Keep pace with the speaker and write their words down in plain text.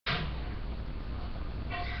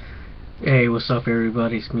Hey, what's up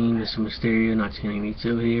everybody? It's me, Mr. Mysterio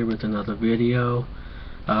 1992 here with another video.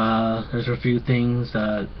 There's a few things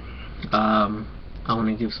that I want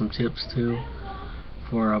to give some tips to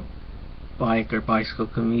for a bike or bicycle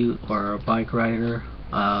commute or a bike rider.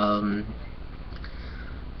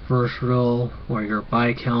 First rule, wear your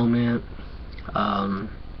bike helmet,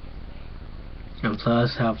 um, and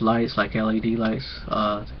plus have lights like LED lights.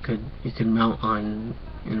 You can mount on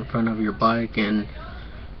in front of your bike and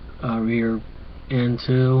rear end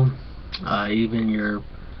too. Even your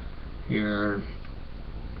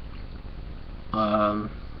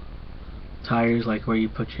tires, like where you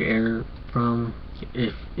put your air from,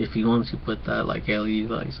 if you want to put that like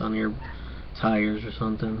LED lights on your tires or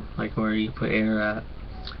something, like where you put air at.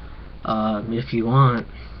 If you want,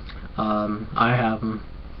 I have them.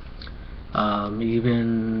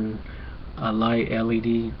 Even a light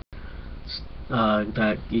LED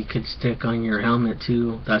that you could stick on your helmet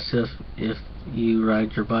too. That's if you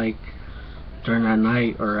ride your bike during the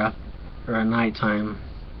night or at nighttime,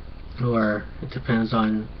 or it depends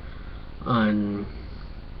on the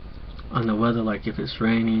weather, like if it's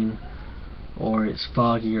raining or it's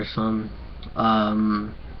foggy or something. Let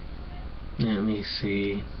me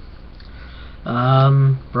see.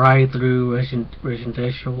 Ride through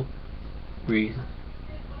residential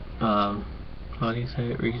how do you say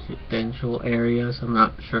it? Residential areas. I'm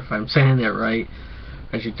not sure if I'm saying it right.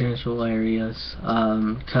 Residential areas,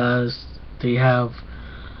 because they have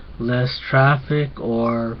less traffic,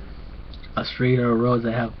 or a street or a road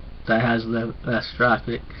that has less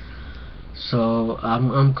traffic. So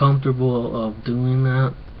I'm comfortable of doing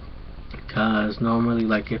that, because normally,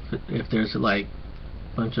 like if there's like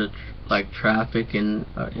bunch of like traffic in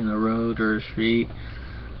a road or a street,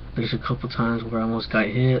 there's a couple times where I almost got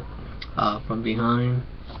hit from behind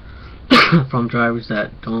from drivers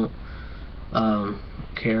that don't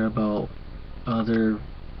care about other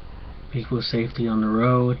people's safety on the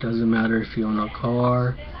road. Doesn't matter if you own a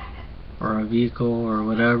car or a vehicle or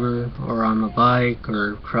whatever, or on a bike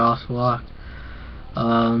or crosswalk.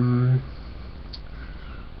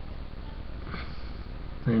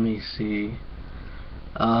 Let me see.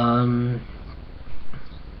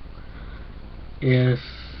 If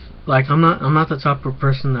like I'm not the type of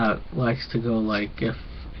person that likes to go, like if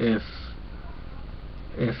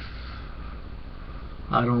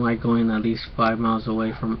I don't like going at least 5 miles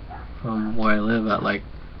away from where I live at, like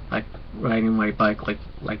riding my bike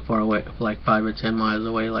like far away, like 5 or 10 miles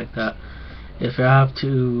away, like that. If I have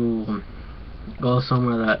to go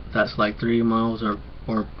somewhere that's like 3 miles or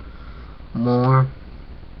more,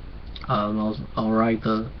 I'll ride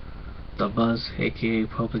the bus, aka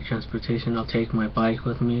public transportation. I'll take my bike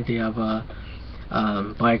with me. They have a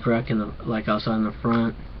bike rack like outside in the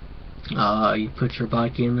front. You put your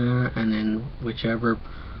bike in there, and then whichever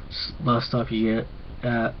bus stop you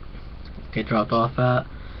get dropped off at,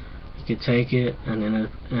 you could take it, and then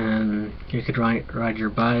you could ride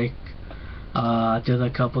your bike. I did that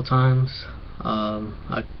a couple times.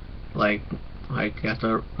 I like have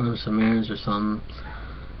to run some errands or something.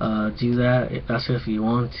 Do that. That's if you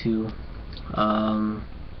want to.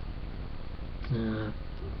 Yeah,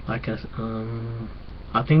 I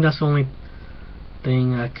think that's the only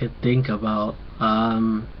thing I could think about.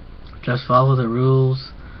 Just follow the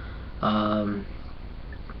rules.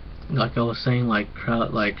 Like I was saying, like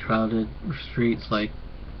crowded streets, like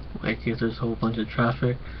if there's a whole bunch of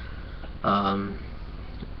traffic.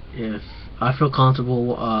 If I feel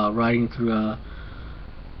comfortable riding through a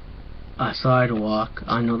sidewalk,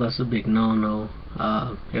 I know that's a big no-no.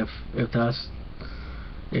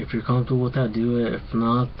 If you're comfortable with that, do it. If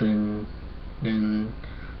not, then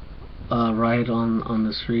ride on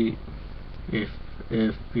the street. If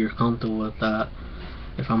you're comfortable with that.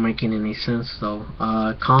 If I'm making any sense, though.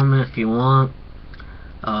 Comment if you want.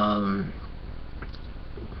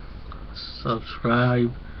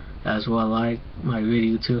 Subscribe as well. Like my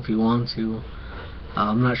video too if you want to.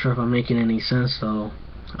 I'm not sure if I'm making any sense, though.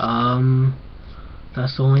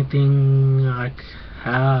 That's the only thing I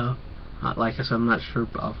have. Like I said, I'm not sure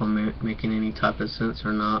if I'm making any type of sense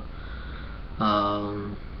or not.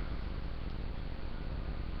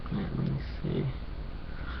 Let me see.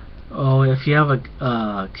 Oh, if you have a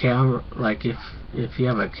camera, like if you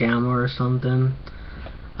have a camera or something,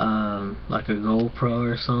 like a GoPro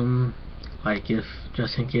or something, like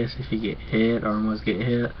just in case if you get hit or almost get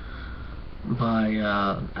hit by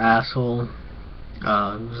asshole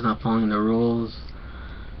who's not following the rules,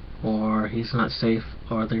 or he's not safe,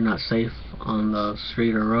 or they're not safe on the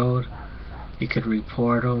street or road, you could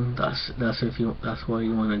report them. That's what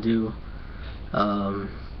you want to do.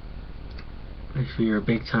 If you're a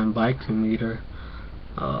big time bike commuter,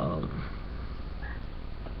 Um,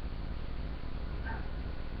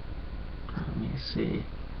 Let me see.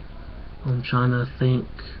 I'm trying to think.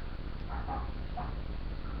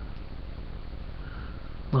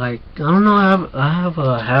 Like, I don't know, I have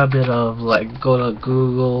a habit of like go to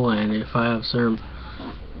Google, and if I have certain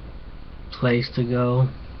place to go,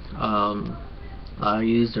 um, I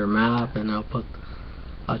use their map, and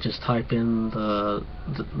I'll just type in the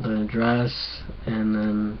address, and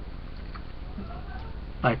then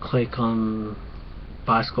I click on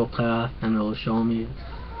bicycle path, and it'll show me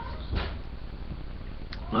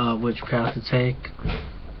which path to take.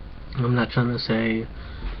 I'm not trying to say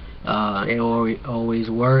it always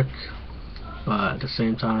work, but at the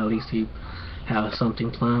same time, at least you have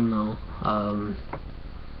something planned now.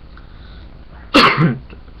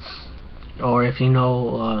 Or if you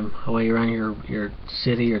know a way around your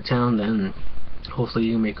city or town, then hopefully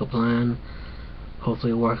you make a plan.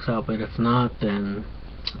 Hopefully it works out. But if not, then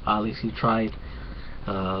at least you tried.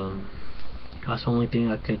 Um, that's the only thing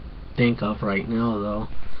I could think of right now,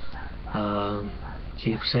 though.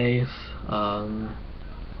 Keep safe.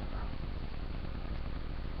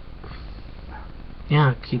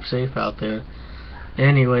 Yeah, keep safe out there.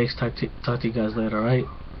 Anyways, talk to you guys later, alright?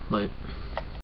 Bye.